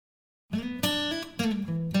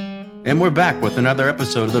And we're back with another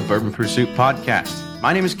episode of the Bourbon Pursuit podcast.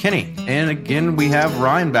 My name is Kenny, and again, we have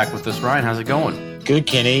Ryan back with us. Ryan, how's it going? Good,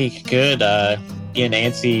 Kenny. Good. Getting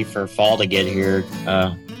antsy for fall to get here.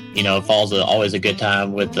 Fall's always a good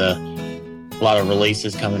time with a lot of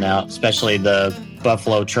releases coming out, especially the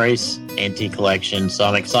Buffalo Trace Antique Collection. So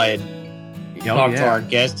I'm excited to talk to our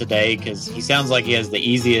guest today because he sounds like he has the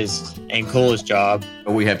easiest and coolest job.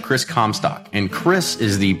 We have Chris Comstock, and Chris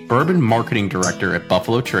is the Bourbon Marketing Director at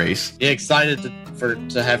Buffalo Trace. Yeah, excited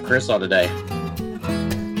to have Chris on today.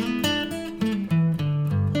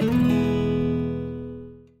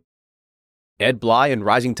 Ed Bly and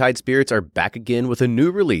Rising Tide Spirits are back again with a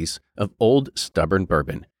new release of Old Stubborn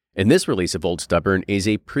Bourbon. And this release of Old Stubborn is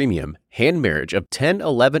a premium hand marriage of 10,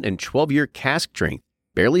 11, and 12-year cask strength,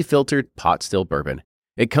 barely filtered pot still bourbon.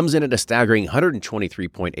 It comes in at a staggering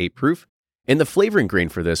 123.8 proof, and the flavoring grain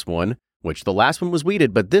for this one, which the last one was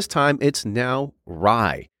wheated, but this time it's now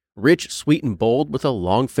rye. Rich, sweet, and bold with a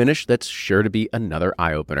long finish that's sure to be another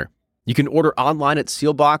eye-opener. You can order online at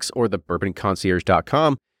Sealbox or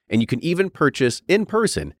thebourbonconcierge.com, and you can even purchase in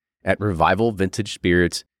person at Revival Vintage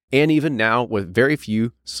Spirits, and even now with very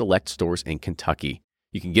few select stores in Kentucky.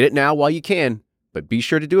 You can get it now while you can, but be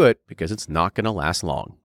sure to do it because it's not going to last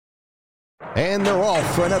long. And they're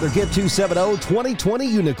off for another Give 270 2020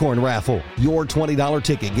 Unicorn Raffle. Your $20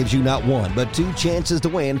 ticket gives you not one, but two chances to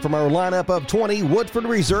win from our lineup of 20 Woodford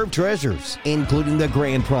Reserve treasures, including the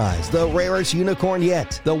grand prize, the rarest unicorn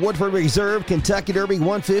yet, the Woodford Reserve Kentucky Derby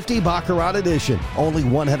 150 Baccarat Edition. Only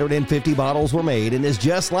 150 bottles were made and is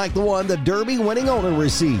just like the one the Derby winning owner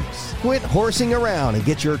receives. Quit horsing around and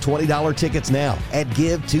get your $20 tickets now at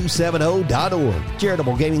give270.org.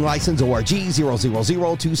 Charitable Gaming License ORG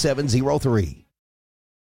 0002703.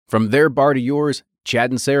 From their bar to yours,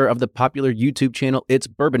 Chad and Sarah of the popular YouTube channel It's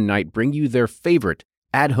Bourbon Night bring you their favorite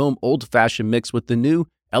at-home old-fashioned mix with the new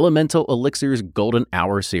Elemental Elixirs Golden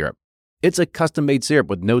Hour Syrup. It's a custom-made syrup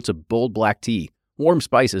with notes of bold black tea, warm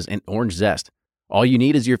spices, and orange zest. All you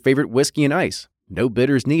need is your favorite whiskey and ice. No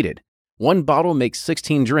bitters needed. One bottle makes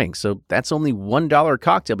 16 drinks, so that's only $1 a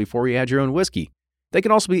cocktail before you add your own whiskey. They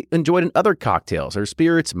can also be enjoyed in other cocktails or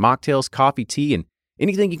spirits, mocktails, coffee, tea, and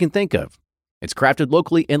anything you can think of. It's crafted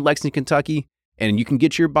locally in Lexington, Kentucky, and you can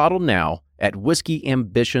get your bottle now at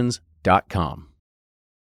whiskeyambitions.com.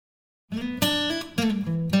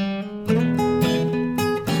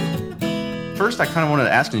 First, I kind of wanted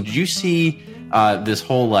to ask you, did you see this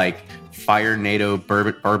whole Fire NATO,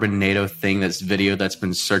 Bourbon NATO thing, that's video that's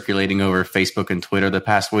been circulating over Facebook and Twitter the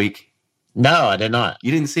past week? No, I did not.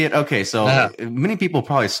 You didn't see it? Okay, so many people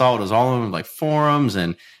probably saw it. It was all over forums,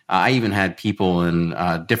 and I even had people in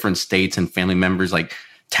different states and family members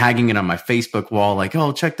tagging it on my Facebook wall,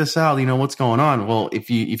 oh, check this out, what's going on? Well, if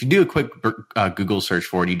you do a quick Google search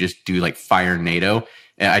for it, you just do Fire NATO.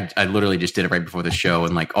 And I literally just did it right before the show,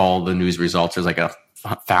 and all the news results, there's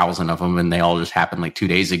 1,000 of them, and they all just happened 2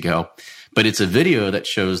 days ago. But it's a video that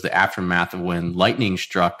shows the aftermath of when lightning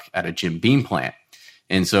struck at a Jim Beam plant.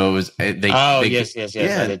 And so it was, yes, I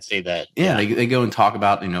did see that. Yeah. They go and talk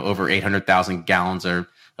about, over 800,000 gallons of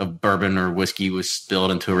bourbon or whiskey was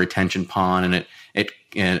spilled into a retention pond, and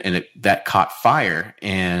that caught fire,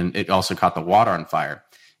 and it also caught the water on fire.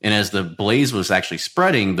 And as the blaze was actually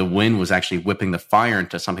spreading, the wind was actually whipping the fire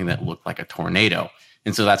into something that looked like a tornado.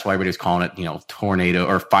 And so that's why everybody's calling it, tornado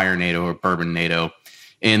or Fire NATO or Bourbon NATO.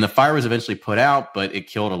 And the fire was eventually put out, but it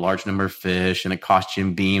killed a large number of fish, and it cost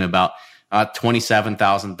Jim Beam about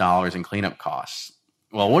 $27,000 in cleanup costs.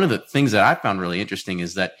 Well, one of the things that I found really interesting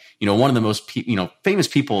is that, one of the most, famous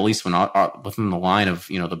people, at least within the line of,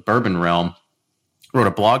 the bourbon realm, wrote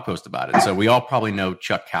a blog post about it. So we all probably know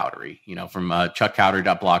Chuck Cowdery, from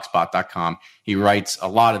chuckcowdery.blogspot.com. He writes a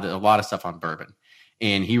lot of stuff on bourbon.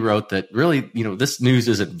 And he wrote that really, this news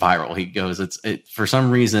isn't viral. He goes, for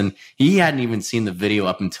some reason, he hadn't even seen the video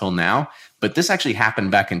up until now, but this actually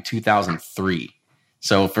happened back in 2003.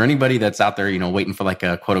 So for anybody that's out there, waiting for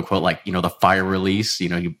a quote unquote, the fire release,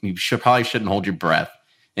 you probably shouldn't hold your breath.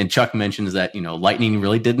 And Chuck mentions that, lightning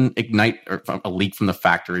really didn't ignite a leak from the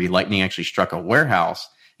factory. Lightning actually struck a warehouse.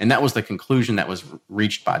 And that was the conclusion that was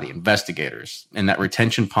reached by the investigators. And that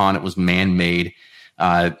retention pond, it was man-made,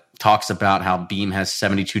 talks about how Beam has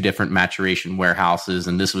 72 different maturation warehouses.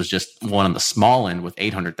 And this was just one on the small end with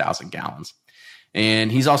 800,000 gallons.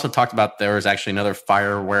 And he's also talked about there was actually another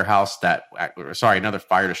fire destroyed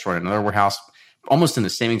another warehouse almost in the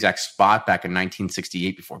same exact spot back in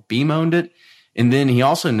 1968 before Beam owned it. And then he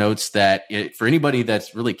also notes that for anybody that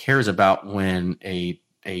really cares about when a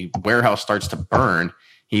warehouse starts to burn,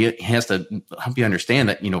 he has to help you understand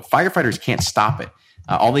that, firefighters can't stop it.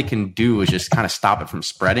 all they can do is just kind of stop it from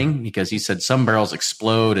spreading, because he said some barrels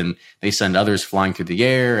explode and they send others flying through the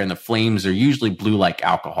air, and the flames are usually blue like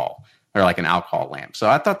alcohol, or like an alcohol lamp. So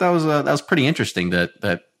I thought that was pretty interesting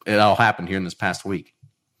that it all happened here in this past week.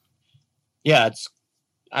 Yeah,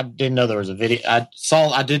 I didn't know there was a video.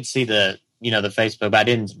 I did see the Facebook, but I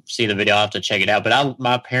didn't see the video. I'll have to check it out. But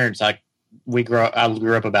my parents, I grew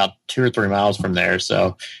up about 2 or 3 miles from there,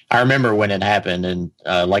 so I remember when it happened, and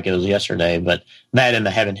like it was yesterday. But that and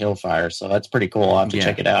the Heaven Hill fire, so that's pretty cool. I'll have to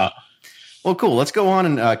check it out. Well, cool. Let's go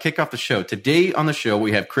on and kick off the show. Today on the show,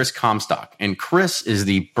 we have Chris Comstock, and Chris is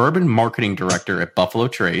the bourbon marketing director at Buffalo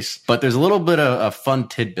Trace. But there's a little bit of a fun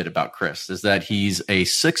tidbit about Chris, is that he's a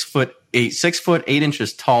 6 foot 8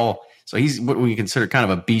 inches tall. So he's what we consider kind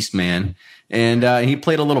of a beast man, and he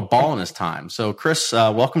played a little ball in his time. So Chris,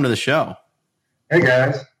 welcome to the show. Hey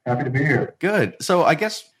guys, happy to be here. Good. So I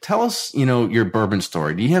guess tell us, your bourbon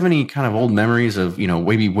story. Do you have any kind of old memories of,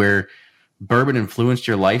 maybe where bourbon influenced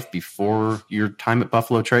your life before your time at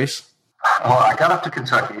Buffalo Trace? Well, I got up to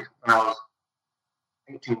Kentucky when I was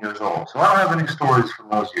 18 years old, so I don't have any stories from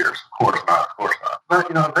those years. Of course not. But,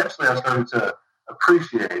 eventually I started to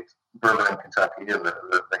appreciate bourbon in Kentucky and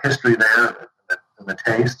the history there and the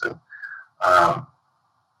taste. And, a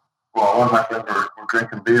lot of my friends were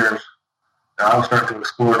drinking beers. And I was starting to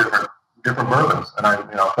explore different bourbons, and I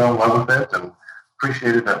fell in love with it and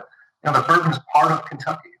appreciated that. The bourbon is part of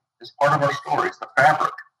Kentucky. It's part of our story. It's the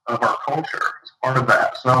fabric of our culture. It's part of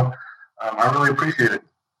that. So I really appreciated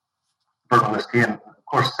bourbon whiskey, and of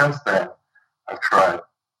course, since then I've tried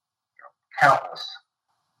countless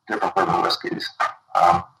different bourbon whiskeys.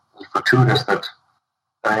 It's fortuitous that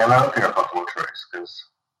I am out here at Buffalo Trace, because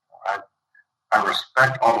I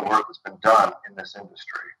respect all the work that's been done in this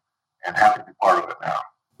industry, and happy to be part of it now.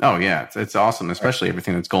 Oh yeah, it's awesome, especially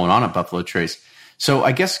everything that's going on at Buffalo Trace. So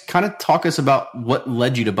I guess kind of talk us about what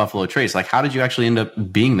led you to Buffalo Trace. Like, how did you actually end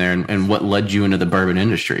up being there, and what led you into the bourbon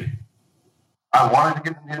industry? I wanted to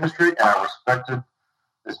get in the industry, and I respected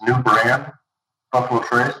this new brand, Buffalo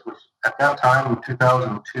Trace, which at that time in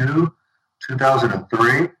 2002,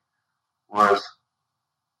 2003 was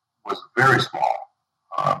very small.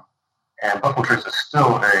 And Buffalo Trace is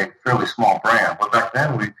still a fairly small brand. But back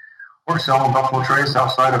then, we were selling Buffalo Trace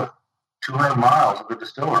outside of 200 miles of the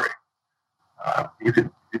distillery. You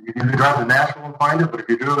could drive to Nashville and find it, but if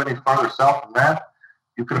you drove any farther south than that,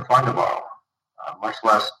 you couldn't find a bottle, much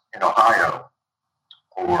less in Ohio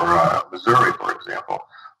or Missouri, for example.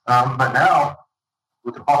 But now,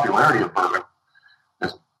 with the popularity of bourbon,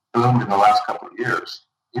 it's boomed in the last couple of years.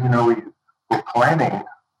 Even though we were planning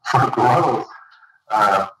for growth,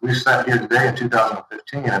 we sat here today in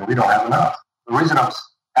 2015, and we don't have enough. The reason I'm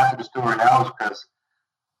at the distillery now is because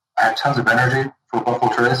I had tons of energy for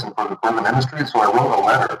Buffalo Trace and for the bourbon industry, so I wrote a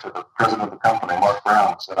letter to the president of the company, Mark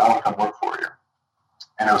Brown, and said, I want to come work for you.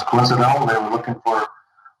 And it was coincidental. They were looking for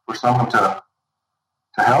someone to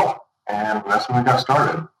help, and that's when we got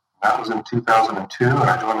started. That was in 2002, and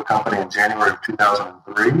I joined the company in January of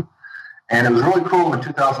 2003. And it was really cool in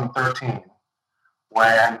 2013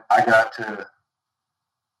 when I got to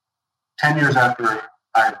 10 years after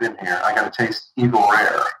I had been here, I got to taste Eagle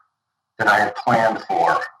Rare that I had planned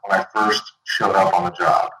for when I first showed up on the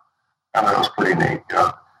job. I thought it was pretty neat,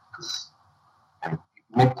 because you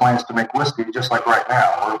make plans to make whiskey just like right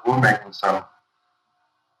now. We're making some,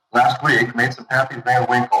 last week, made some Pappy Van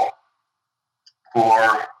Winkle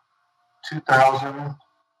for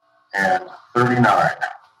 2039.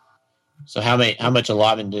 So how much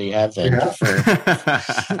allotment do you have then? Yeah.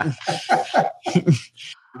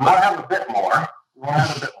 We want to have a bit more.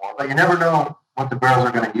 But you never know what the barrels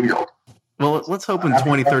are going to yield. Well, let's hope in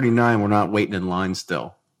 2039 we're not waiting in line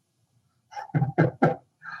still.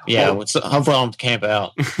 Yeah, hopefully I don't camp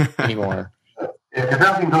out anymore. If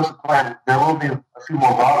everything goes to plan, there will be a few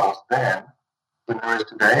more bottles then than there is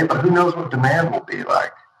today, but who knows what demand will be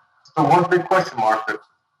like. So one big question mark that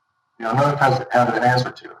none of us has an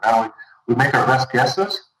answer to. Now we make our best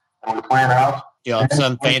guesses, and we plan out.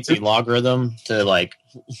 Some fancy logarithm to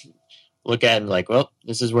look at and well,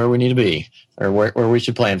 this is where we need to be, or where we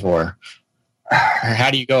should plan for. Or how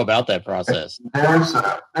do you go about that process? There's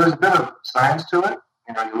a bit of science to it.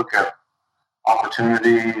 You look at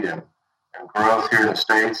opportunity and growth here in the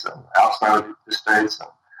States and outside of the States, and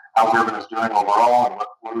how bourbon is doing overall, and what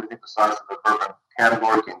do we think the size of the bourbon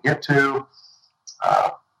category can get to.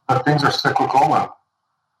 But things are cyclical, and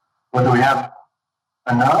whether we have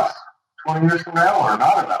enough 20 years from now or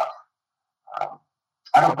not enough,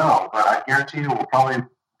 I don't know, but I guarantee you we'll probably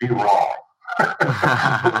be wrong.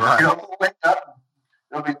 We'll wake up,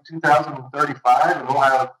 it'll be 2035, and we'll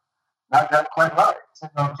have not got quite right. It's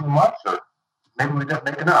not too much, or maybe we didn't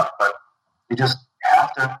make enough, but you just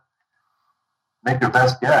have to make your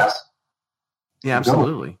best guess. Yeah,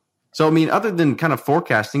 absolutely. So, I mean, other than kind of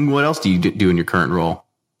forecasting, what else do you do in your current role?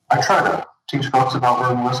 I try to teach folks about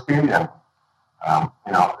bourbon whiskey, and I'm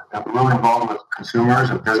really involved with consumers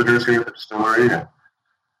and visitors here at the distillery and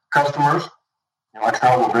customers. I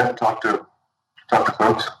travel a bit and talk to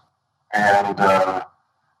folks and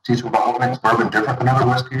teach them about what makes bourbon different than other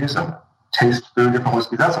whiskeys and taste through different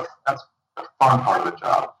whiskeys. That's the fun part of the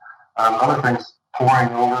job. Other things, pouring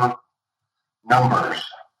over numbers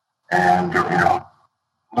and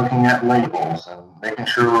looking at labels and making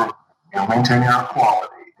sure maintaining our quality.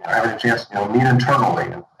 Having a chance to meet internally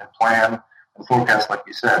and plan and forecast, like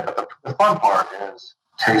you said. But the fun part is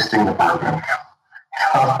tasting the bourbon.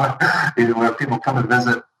 Either when people come to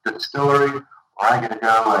visit the distillery, or I get to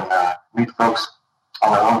go and meet folks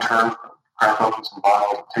on their own terms, crack open some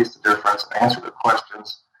bottles, and taste the difference, and answer their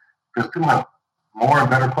questions. Because people have more and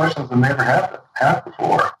better questions than they ever had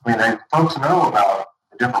before. I mean, folks know about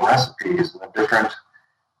the different recipes and the different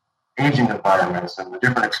aging environments and the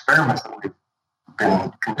different experiments that we've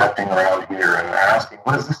been conducting around here, and asking,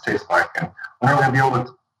 what does this taste like? And when are we going to be able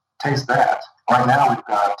to taste that? Right now, we've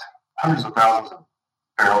got hundreds of thousands of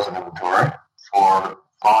barrels in inventory for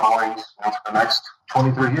bottlings for the next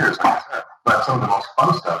 23 years, like I said. But some of the most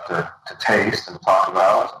fun stuff to taste and talk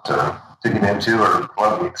about, to get into, are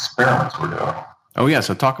one of the experiments we're doing. Oh, yeah.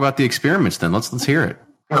 So talk about the experiments then. Let's hear it.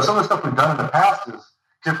 Some of the stuff we've done in the past is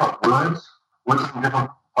different woods from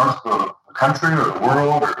different parts of the country or the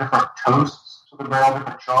world, or different toasts to the barrel,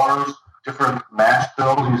 different chars, different mash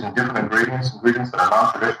bills using different ingredients that are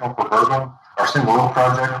non-traditional for bourbon. Our single oak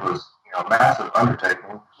project was a massive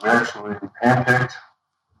undertaking. We actually handpicked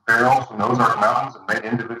barrels from the Ozark Mountains and made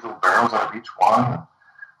individual barrels out of each one.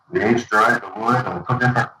 We age-dried the wood, and we put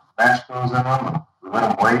different mash bills in them, and we let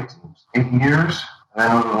them wait 8 years. And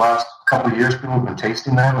then over the last couple of years, people have been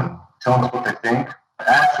tasting them and telling us what they think.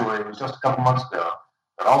 Actually, it was just a couple months ago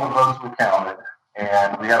that all the votes were counted,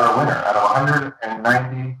 and we had our winner. Out of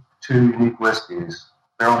 192 unique whiskeys,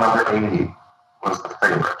 barrel number 80 was the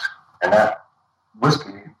favorite. And that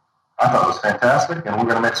whiskey, I thought, was fantastic, and we're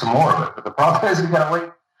going to make some more of it. But the problem is, you got to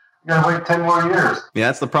wait 10 more years. Yeah,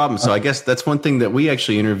 that's the problem. So I guess that's one thing that we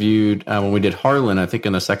actually interviewed when we did Harlan. I think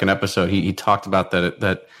in the second episode, he talked about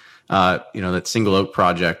that single oak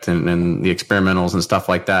project and the experimentals and stuff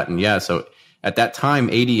like that. And yeah, so at that time,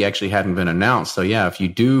 80 actually hadn't been announced. So yeah, if you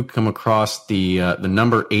do come across the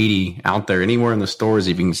number 80 out there anywhere in the stores,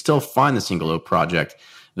 if you can still find the single oak project,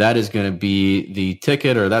 that is going to be the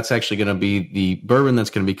ticket, or that's actually going to be the bourbon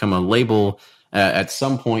that's going to become a label at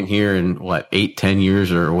some point here in 8-10 years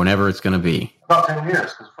or whenever it's going to be. About 10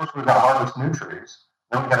 years, because first we've got to harvest new trees,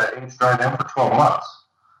 then we've got to age dry them for 12 months.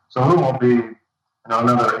 So it won't be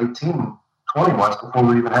another 18, 20 months before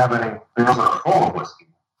we even have any barrels that are full of whiskey,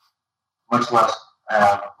 much less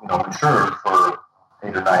have matured for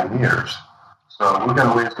 8 or 9 years. So we've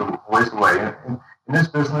got a ways away. In this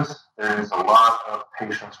business, there is a lot of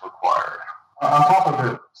patience required. On top of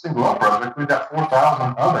the single oak project, we've got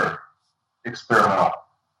 4,000 other experimental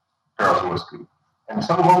barrels of whiskey. And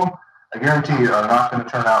some of them, I guarantee you, are not going to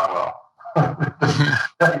turn out well.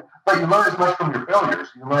 But you learn as much from your failures.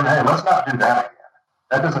 You learn, hey, let's not do that again.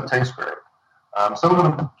 That doesn't taste great. Some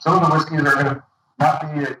of the whiskeys are going to not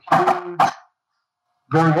be a huge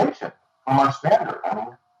variation from our standard. I mean,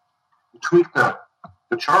 you tweak the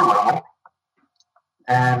char level,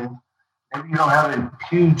 and maybe you don't have a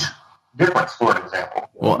huge difference, for example.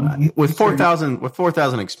 Well, with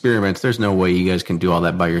 4,000 experiments, there's no way you guys can do all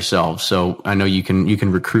that by yourselves. So I know you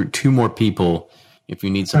can recruit 2 more people if you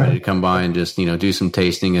need somebody to come by and just do some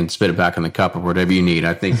tasting and spit it back in the cup or whatever you need.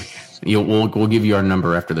 I think we'll give you our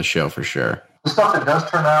number after the show for sure. The stuff that does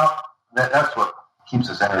turn out, that's what keeps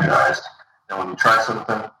us energized. And when you try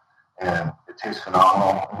something and it tastes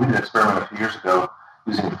phenomenal, we did an experiment a few years ago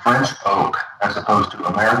using French oak as opposed to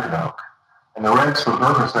American oak. And the regs for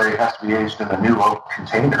bourbon say it has to be aged in a new oak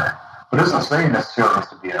container. But it doesn't say necessarily has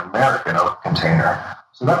to be an American oak container.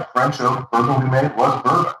 So that French oak bourbon we made was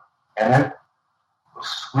bourbon. And it was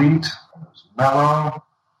sweet, it was mellow,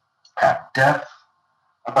 had depth.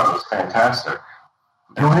 I thought it was fantastic.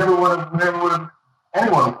 And anyone would have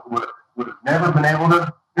never been able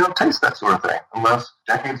to taste that sort of thing unless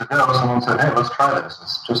decades ago someone said, hey, let's try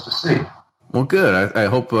this just to see. Well, good. I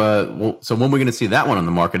hope. So when are we going to see that one on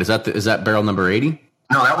the market? Is that barrel number 80?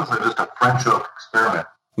 No, that was just a French oak experiment.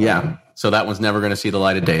 Yeah. So that one's never going to see the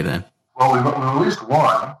light of day then. Well, we released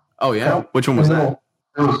one. Oh yeah. Which one was that?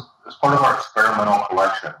 It was part of our experimental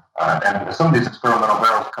collection. And as some of these experimental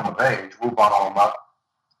barrels come of age, we'll bottle them up.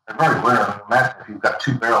 They're very rare. Imagine if you've got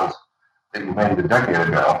 2 barrels that you made a decade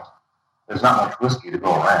ago, there's not much whiskey to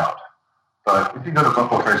go around. But if you go to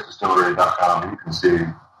BuffaloTraceDistillery.com, you can see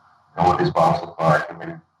what these bottles look like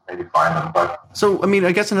and maybe find them. But so, I mean,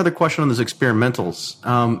 I guess another question on those experimentals.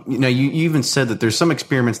 You even said that there's some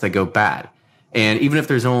experiments that go bad, and even if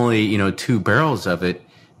there's only 2 barrels of it,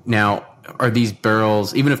 now are these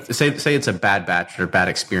barrels, even if say it's a bad batch or bad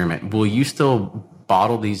experiment, will you still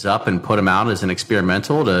bottle these up and put them out as an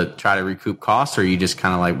experimental to try to recoup costs, or are you just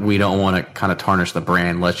kind of like, we don't want to kind of tarnish the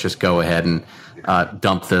brand, let's just go ahead and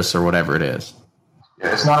dump this or whatever it is?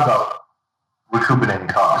 Yeah, it's not about recouping any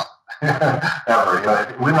cost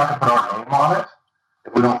ever. We're not going to put our name on it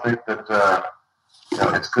if we don't think that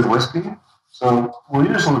it's good whiskey. So we'll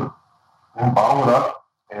usually bottle it up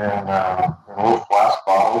in little flask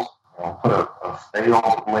bottles, put a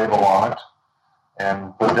failed label on it,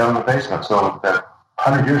 and put it down in the basement so that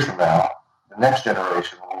 100 years from now, the next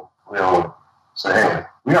generation will say, hey,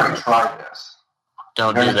 we already tried this.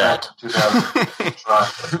 Don't do that. Let's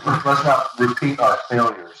not repeat our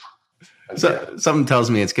failures. So, something tells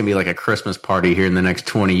me it's going to be like a Christmas party here in the next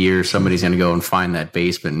 20 years. Somebody's going to go and find that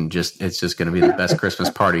basement, and it's just going to be the best Christmas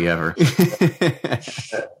party ever.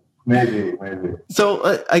 Maybe.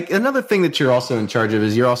 So another thing that you're also in charge of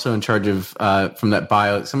is you're also in charge of, from that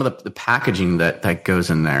bio, some of the packaging that goes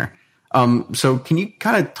in there. So can you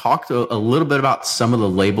kind of talk a little bit about some of the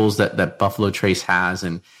labels that Buffalo Trace has,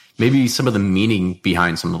 and maybe some of the meaning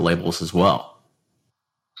behind some of the labels as well?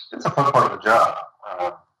 It's a fun part of the job.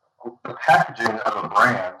 The packaging of a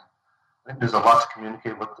brand, I think there's a lot to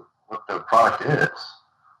communicate what the product is.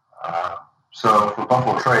 So for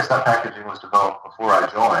Buffalo Trace, that packaging was developed before I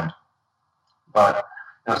joined, but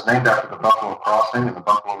it was named after the Buffalo Crossing and the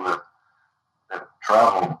buffalo that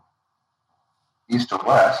traveled east to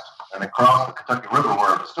west, and they crossed the Kentucky River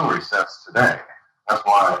where the distillery sits today. That's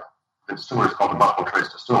why the distillery is called the Buffalo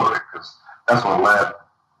Trace Distillery, because that's what led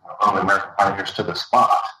early American pioneers to the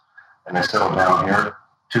spot. And they settled down here,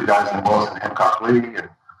 2 guys in Wilson and Hancock Lee, and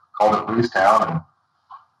called it Leestown, and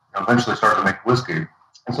eventually started to make whiskey.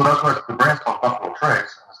 And so that's why the brand's called Buffalo Trace,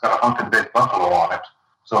 and it's got a hunk and big buffalo on it.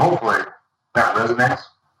 So hopefully that resonates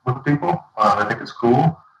with people. I think it's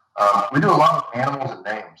cool. We do a lot of animals and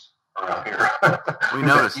names around here. We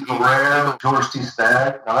noticed. Eagle Rare, George T.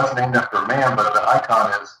 Stagg. Now that's named after a man, but the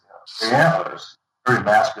icon is the antlers. Very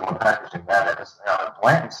masculine packaging that is. The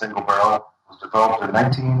Blanton single barrel was developed in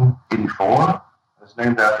 1984. It's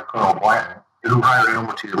named after Colonel Blanton, who hired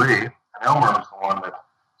Elmer T. Lee. And Elmer was the one that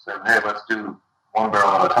said, hey, let's do 1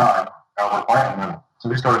 barrel at a time. Albert Blanton. And so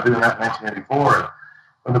we started doing that in 1984.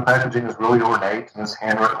 And the packaging is really ornate, and it's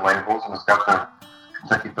handwritten labels, and it's got the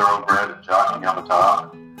Kentucky Thoroughbred and jockey on the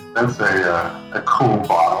top. That's a cool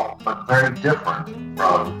bottle, but very different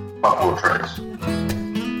from Buffalo Trace.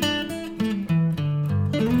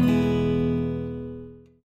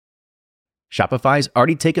 Shopify's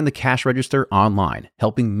already taken the cash register online,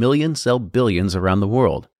 helping millions sell billions around the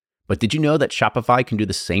world. But did you know that Shopify can do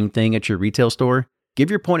the same thing at your retail store? Give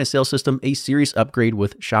your point-of-sale system a serious upgrade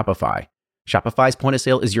with Shopify. Shopify's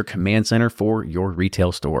point-of-sale is your command center for your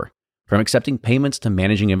retail store. From accepting payments to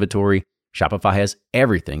managing inventory, Shopify has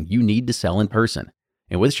everything you need to sell in person.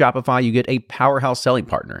 And with Shopify, you get a powerhouse selling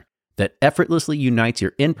partner that effortlessly unites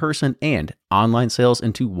your in-person and online sales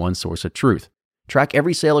into one source of truth. Track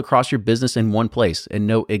every sale across your business in one place and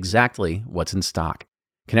know exactly what's in stock.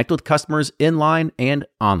 Connect with customers in-line and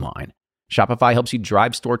online. Shopify helps you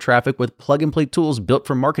drive store traffic with plug-and-play tools built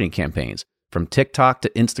for marketing campaigns, from TikTok to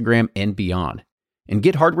Instagram and beyond. And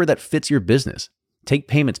get hardware that fits your business. Take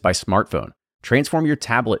payments by smartphone. Transform your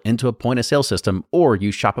tablet into a point-of-sale system, or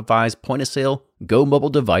use Shopify's point-of-sale Go mobile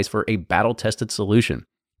device for a battle-tested solution.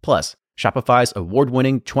 Plus, Shopify's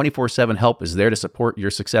award-winning 24/7 help is there to support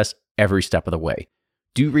your success every step of the way.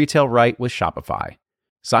 Do retail right with Shopify.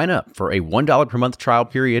 Sign up for a $1 per month trial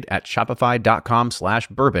period at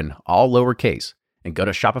shopify.com/bourbon, all lowercase, and go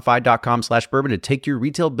to shopify.com/bourbon to take your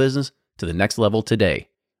retail business to the next level today.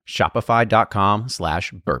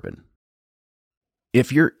 Shopify.com/bourbon.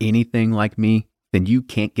 If you're anything like me, then you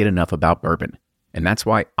can't get enough about bourbon. And that's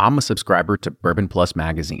why I'm a subscriber to Bourbon Plus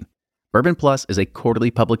magazine. Bourbon Plus is a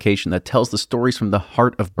quarterly publication that tells the stories from the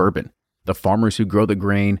heart of bourbon, the farmers who grow the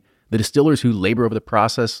grain, the distillers who labor over the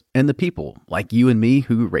process, and the people like you and me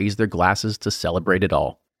who raise their glasses to celebrate it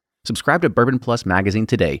all. Subscribe to Bourbon Plus magazine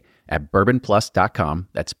today at bourbonplus.com,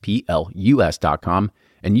 that's PLUS.com,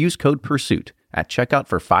 and use code PURSUIT at checkout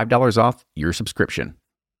for $5 off your subscription.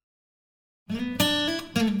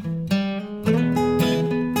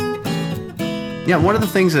 Yeah, one of the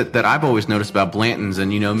things that I've always noticed about Blanton's,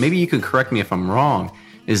 and maybe you could correct me if I'm wrong,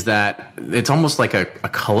 is that it's almost like a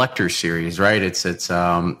collector series, right? It's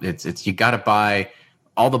you got to buy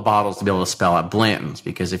all the bottles to be able to spell out Blanton's,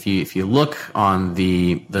 because if you look on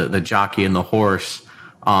the jockey and the horse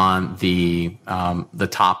on the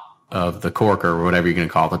top of the cork, or whatever you're going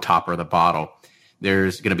to call it, the topper of the bottle,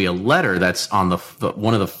 there's going to be a letter that's on the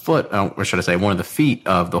one of the foot, or should I say, one of the feet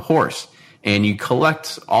of the horse, and you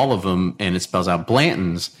collect all of them, and it spells out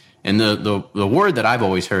Blanton's. And the word that I've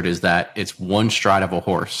always heard is that it's one stride of a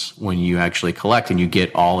horse when you actually collect, and you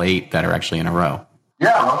get all 8 that are actually in a row.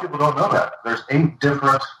 Yeah, a lot of people don't know that. There's 8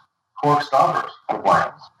 different cork stoppers for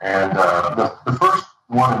Blanton's, and the first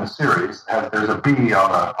one in the series there's a B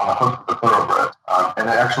on the hoof of the thoroughbred, and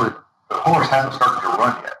actually the horse hasn't started to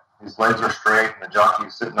run yet. His legs are straight, and the jockey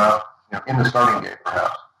is sitting up, in the starting gate,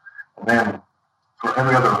 perhaps. And then for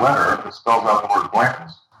every other letter that spells out the word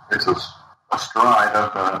Blanton's, it's a stride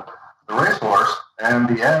of the racehorse, and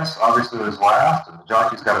the S obviously is last, and the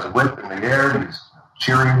jockey's got his whip in the air, and he's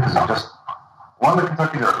cheering because he just won the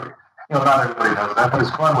Kentucky Derby. Not everybody knows that, but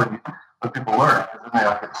it's fun when people learn, because then they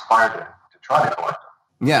get inspired to try to collect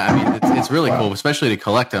them. Yeah, I mean, it's really cool, especially to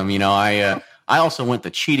collect them. I also went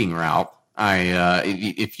the cheating route.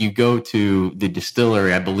 If you go to the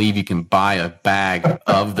distillery, I believe you can buy a bag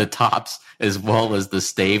of the tops as well as the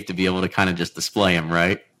stave to be able to kind of just display them,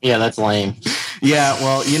 right? Yeah, that's lame. Yeah,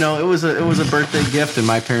 well, it was a birthday gift, and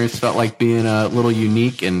my parents felt like being a little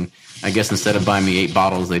unique, and I guess instead of buying me 8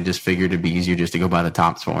 bottles, they just figured it'd be easier just to go buy the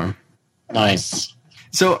tops for them. Nice.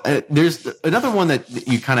 So there's another one that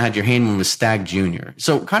you kind of had your hand in was Stagg Jr.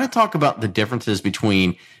 So kind of talk about the differences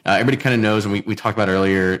between everybody kind of knows, and we talked about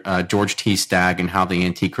earlier, George T. Stagg and how the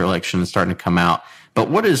antique collection is starting to come out. But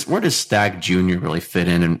where does Stagg Jr. really fit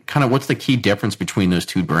in, and kind of what's the key difference between those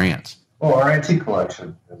two brands? Well, our antique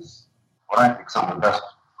collection is what I think some of the best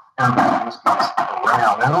whiskeys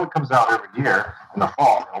around. And it only comes out every year in the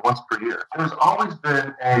fall, once per year. There's always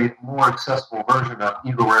been a more accessible version of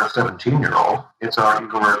Eagle Rare 17-year-old. It's our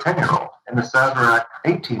Eagle Rare 10-year-old. And the Sazerac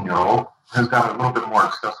 18-year-old has got a little bit more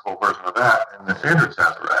accessible version of that in the standard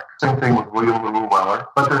Sazerac. Same thing with William LaRue Weller.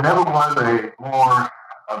 But there never was a more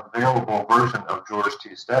available version of George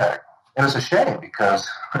T. Stagg. And it's a shame, because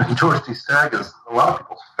George T. Stagg is a lot of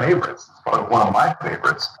people's favorites. It's probably one of my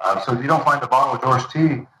favorites. So if you don't find a bottle of George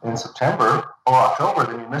T. in September or October,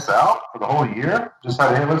 then you miss out for the whole year. Just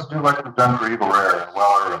say, hey, let's do like we've done for Eagle Rare and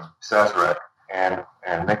Weller and Sazerac, and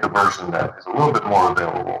make a version that is a little bit more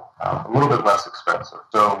available, a little bit less expensive.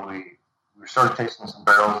 So we started tasting some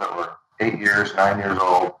barrels that were 8 years, 9 years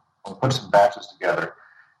old, and put some batches together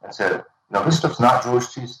and said, this stuff's not George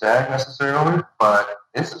T. Stagg necessarily, but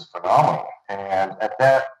this is phenomenal. And at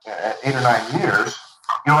 8 or 9 years,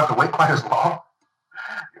 you don't have to wait quite as long,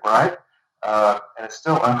 right? And it's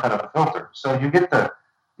still uncut and unfiltered. So you get the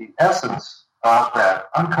essence of that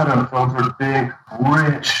uncut and unfiltered, big,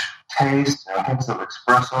 rich taste, hints of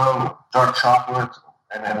espresso, dark chocolate,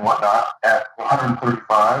 and whatnot at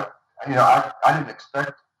 135. I didn't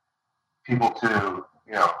expect people to,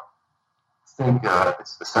 think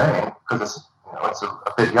it's the same, because it's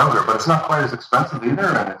a bit younger, but it's not quite as expensive either,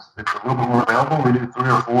 and it's a little bit more available. We do 3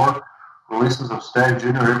 or 4 releases of Stagg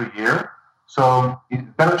Jr. every year, so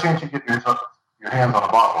better chance you get your hands on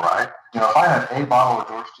a bottle, right? If I had a bottle of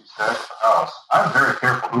George T. Stagg at the house, I'm very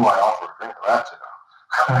careful who I offer a drink of that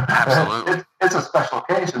to. Absolutely. It's a special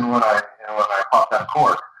occasion when I pop that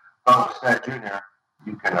cork. But with Stagg Jr.,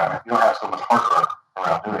 you don't have so much heartburn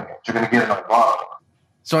around doing it. You're going to get it on a bottle.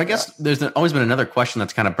 So I guess there's always been another question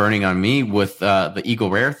that's kind of burning on me with the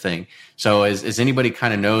Eagle Rare thing. So as anybody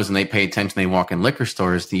kind of knows, and they pay attention, they walk in liquor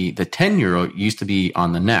stores, the 10-year-old used to be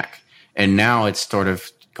on the neck. And now it's sort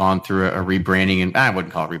of gone through a rebranding, and I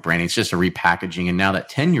wouldn't call it rebranding, it's just a repackaging. And now that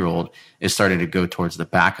 10-year-old is starting to go towards the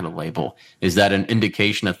back of the label. Is that an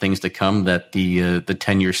indication of things to come, that the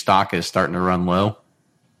 10-year stock is starting to run low?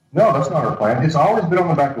 No, that's not our plan. It's always been on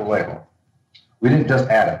the back of the label. We didn't just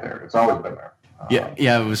add it there. It's always been there.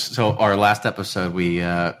 Yeah. It was, so our last episode, we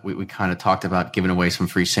kind of talked about giving away some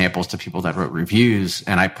free samples to people that wrote reviews,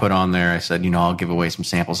 and I put on there, I said, I'll give away some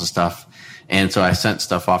samples of stuff, and so I sent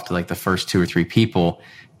stuff off to like the first 2 or 3 people,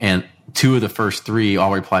 and 2 of the first 3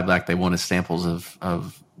 all replied back they wanted samples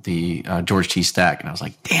of the George T. Stagg, and I was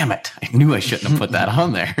like, damn it, I knew I shouldn't have put that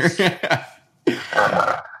on there.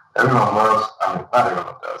 Everyone loves, not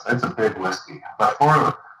everyone does. It's a big whiskey, but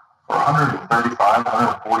for 135,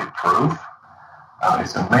 140 proof.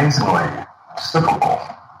 It's amazingly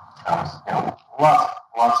sippable.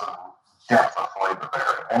 Lots of depth of flavor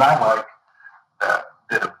there. And I like that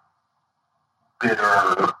bit of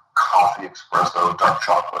bitter coffee espresso, dark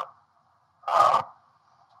chocolate.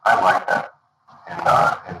 I like that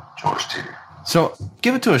in George T. So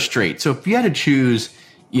give it to us straight. So if you had to choose,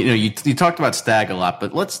 you talked about Stag a lot,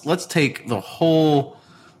 but let's take the whole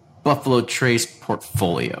Buffalo Trace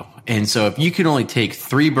portfolio. And so if you could only take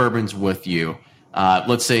 3 bourbons with you,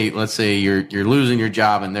 let's say you're losing your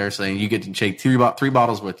job and they're saying you get to take 3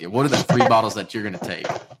 bottles with you. What are the 3 bottles that you're going to take?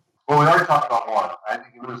 Well, we already talked about one. I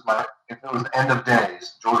think if it was end of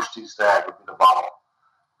days, George T. Stagg would be the bottle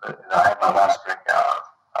that I had my last drink out of.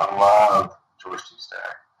 I love George T.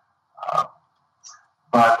 Stagg.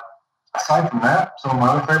 But aside from that, some of my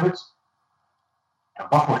other favorites,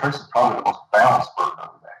 Buffalo Trace is probably the most balanced bourbon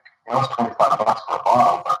that we make. It's $25 for a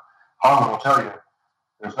bottle, but Harlan will tell you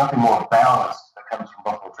there's nothing more balanced that comes from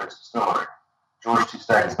Buffalo Trace Distillery. George T.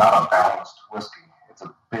 Stagg is not a balanced whiskey. It's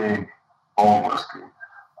a big, bold whiskey.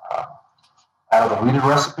 Out of the weeded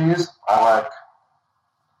recipes, I like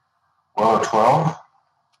Weller 12.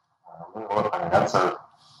 So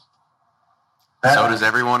does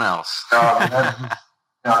everyone else.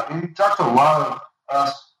 You talk to a lot of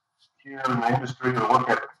us here in the industry that work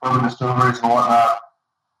at bourbon distilleries and whatnot,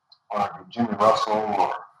 like Jimmy Russell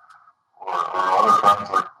or other friends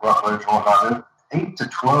like Rutledge and whatnot. 8 to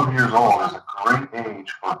 12 years old is a great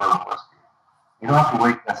age for bourbon whiskey. You don't have to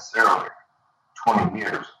wait necessarily 20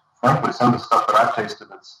 years. Frankly, some of the stuff that I've tasted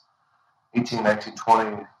that's 18, 19,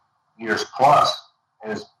 20 years plus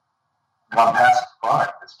has gone past its prime.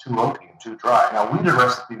 It's too oaky and too dry. Now, weeded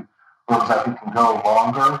recipe bourbons I think can go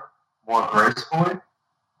longer, more gracefully,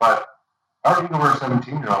 but our Eagle Rare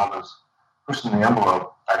 17-year-old is pushing the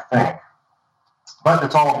envelope, I think. But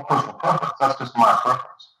it's all personal preference. That's just my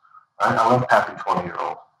preference. Right? I love happy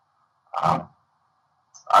 20-year-old.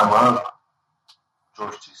 I love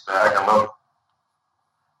George T. Stagg. I love,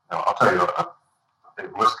 I'll tell you a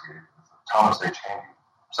big whiskey, Thomas H. Handy,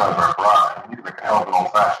 Salisbury Rye. I mean, you can make a hell of an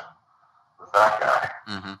old-fashioned with that guy.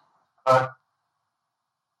 Mm-hmm. But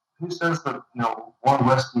who says that, one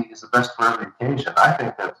whiskey is the best for every occasion? I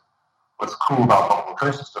think that what's cool about Buffalo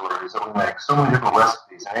Trace Distillery is that we make so many different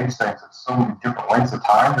recipes and age things at so many different lengths of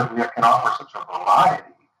time that we can offer such a variety,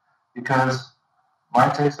 because my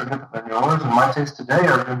tastes are different than yours, and my tastes today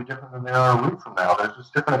are going to be different than they are a week from now. There's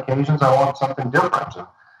just different occasions I want something different,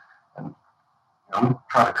 and we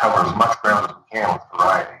try to cover as much ground as we can with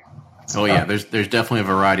variety. Oh yeah, there's definitely a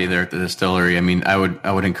variety there at the distillery. I mean, I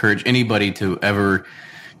would encourage anybody to ever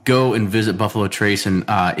go and visit Buffalo Trace, and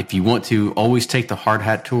if you want to, always take the hard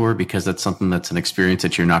hat tour, because that's something that's an experience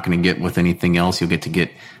that you're not going to get with anything else. You'll get to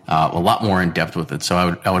get a lot more in depth with it. So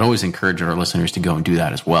I would always encourage our listeners to go and do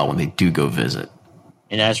that as well when they do go visit.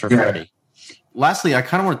 And as for Freddie. Lastly, I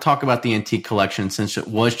kind of want to talk about the antique collection since it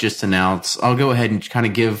was just announced. I'll go ahead and kind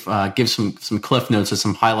of give some cliff notes and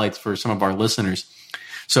some highlights for some of our listeners.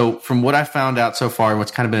 So from what I found out so far,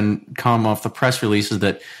 what's kind of come off the press release is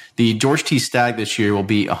that the George T. Stagg this year will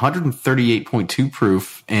be 138.2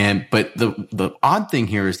 proof. But the odd thing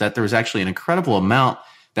here is that there was actually an incredible amount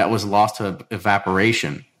that was lost to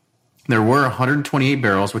evaporation. There were 128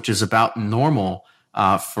 barrels, which is about normal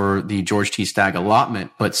for the George T. Stagg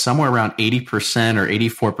allotment, but somewhere around 80% or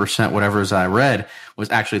 84%, whatever as I read, was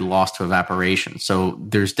actually lost to evaporation. So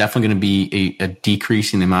there's definitely going to be a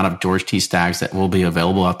decrease in the amount of George T. Staggs that will be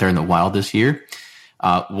available out there in the wild this year.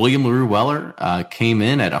 William LaRue Weller came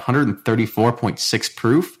in at 134.6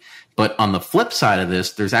 proof. But on the flip side of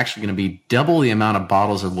this, there's actually going to be double the amount of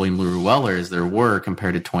bottles of William LaRue Weller as there were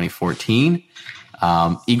compared to 2014.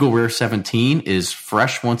 Eagle Rare 17 is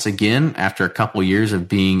fresh once again after a couple years of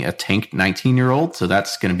being a tanked 19-year-old. So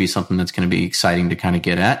that's going to be something that's going to be exciting to kind of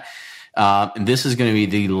get at. And this is going to be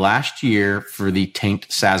the last year for the tanked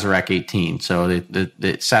Sazerac 18. So the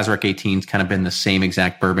Sazerac 18 has kind of been the same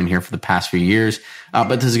exact bourbon here for the past few years.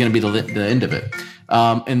 But this is going to be the end of it.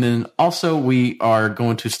 And then also we are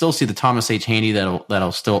going to still see the Thomas H. Handy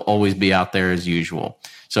that'll still always be out there as usual.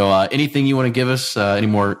 So anything you want to give us, any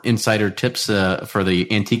more insider tips for the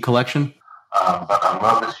antique collection? But I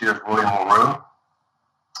love this year's William LaRue.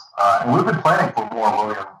 And we've been planning for more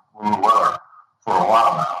William LaRue Weller for a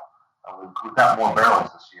while now. We've got more barrels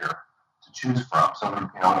this year to choose from. So we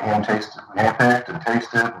hand-picked and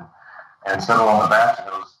tasted and settled on the batch, and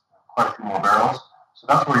there was quite a few more barrels. So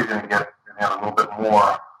that's where you're going to have a little bit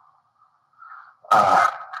more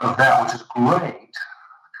of that, which is great,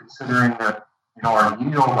 considering that our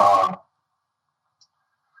yield on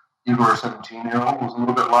Eagle Rare 17-year-old was a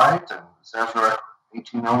little bit light, and Sazerac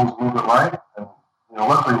 18-year-old was a little bit light. And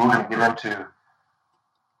luckily we're going to get into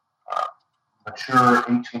mature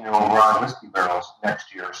 18-year-old rye whiskey barrels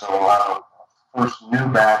next year. So we'll have a first new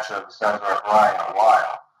batch of Sazerac rye in a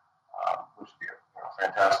while, which would be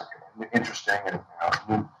fantastic and interesting. And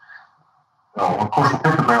of course, we'll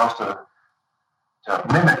pick the barrels to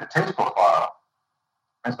mimic the taste profile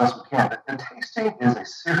as best we can. The tasting is a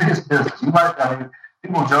serious business.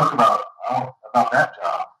 People joke about that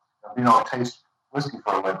job, being able to taste whiskey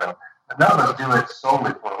for a living. None of us do it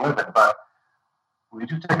solely for a living, but we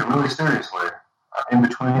do take it really seriously in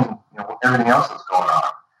between everything else that's going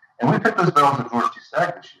on. And we picked those barrels at George T.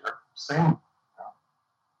 Stagg this year. Same,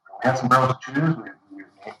 we had some barrels to choose. We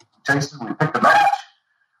tasted, we picked a match.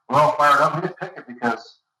 We're all fired up. We didn't pick it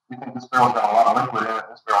because we think this barrel's got a lot of liquid in it,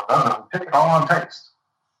 this barrel doesn't. We picked it all on taste.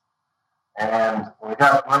 And when we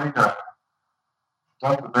got ready to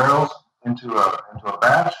dump the barrels into a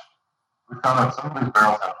batch, we found out some of these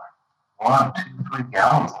barrels have 1, 2, 3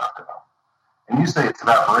 gallons left in them. And you say it's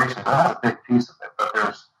evaporation, but that's a big piece of it. But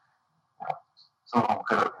there's, some of them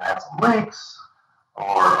could have had some leaks,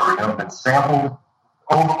 or been sampled,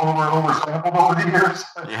 over sampled over the years.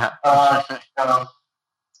 Yeah.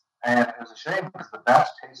 And it's a shame because the batch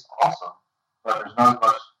tastes awesome, but there's not as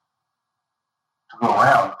much to go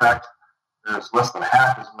around. In fact, there's less than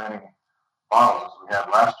half as many bottles as we had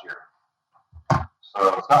last year.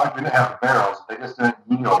 So it's not like we didn't have the barrels; they just didn't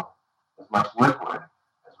yield as much liquid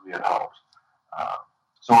as we had hoped.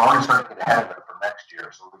 So we're already starting to get ahead of it for next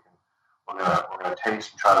year. So we're gonna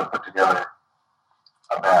taste and try to put together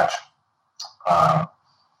a batch,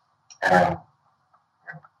 and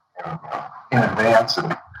in advance,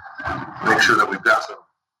 and make sure that we've got some.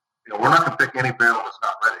 We're not going to pick any barrel that's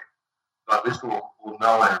not ready, but at least we'll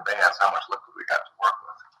know in advance how much liquid we got to work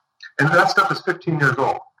with. And that stuff is 15 years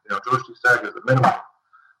old. George T. Stagg is a minimum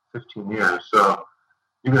 15 years, so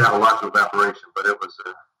you can have a lot of evaporation, but it was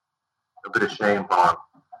a bit of shame on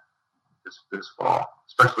this fall,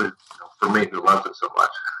 especially for me who loves it so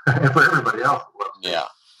much, and for everybody else who loves it. Yeah.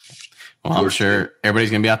 Well, I'm sure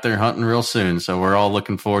everybody's going to be out there hunting real soon, so we're all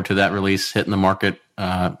looking forward to that release hitting the market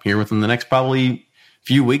here within the next probably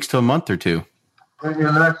few weeks to a month or two. In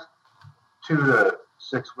the next 2 to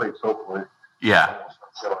 6 weeks, hopefully. Yeah.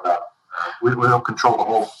 We don't control the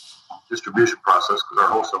whole distribution process because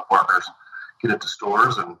our wholesale partners get it to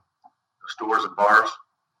stores and bars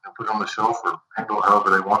and put it on the shelf or handle it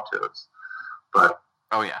however they want to. But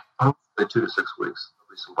oh yeah, hopefully 2 to 6 weeks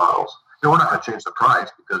there'll be some bottles. We're not going to change the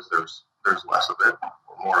price because there's less of it or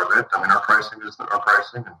more of it. I mean, our pricing is our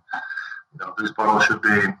pricing, and these bottles should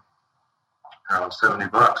be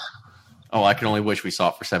 $70. Oh, I can only wish we saw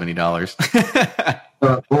it for $70.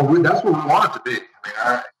 Well, that's what we want it to be.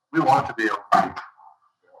 I mean, we want it to be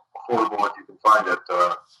affordable if you can find it.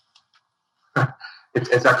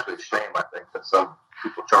 It's actually a shame, I think, that some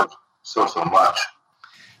people charge so much.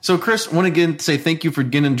 So, Chris, I want to again say thank you for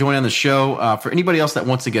joining on the show. For anybody else that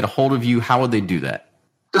wants to get a hold of you, how would they do that?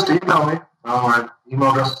 Just email me. My email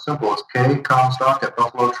address is simple. It's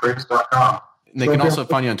kcomstock@buffalotrace.com. And they can also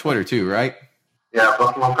find you on Twitter too, right? Yeah,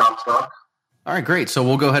 Buffalo Comstock. All right, great. So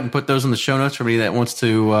we'll go ahead and put those in the show notes for anybody that wants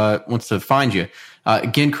to find you.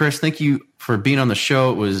 Again, Chris, thank you for being on the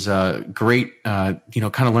show. It was great, kind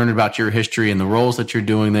of learning about your history and the roles that you're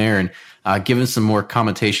doing there, and giving some more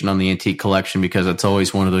commentation on the antique collection, because it's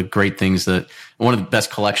always one of the great things one of the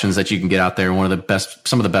best collections that you can get out there.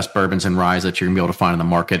 Some of the best bourbons and ryes that you're gonna be able to find in the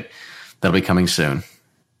market. That'll be coming soon.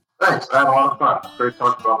 Thanks. I had a lot of fun. It's great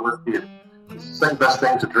talking about whiskey. It's the second best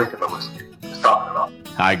thing to drink in the whiskey. Just talking about.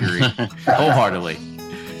 I agree wholeheartedly.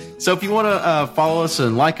 So if you want to follow us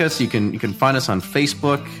and like us, you can find us on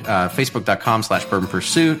Facebook, facebook.com/Bourbon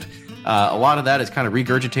Pursuit. A lot of that is kind of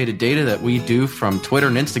regurgitated data that we do from Twitter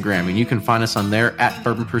and Instagram, and you can find us on there at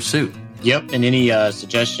Bourbon Pursuit. Yep, and any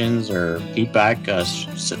suggestions or feedback,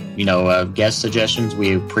 guest suggestions,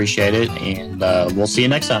 we appreciate it, and we'll see you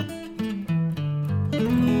next time.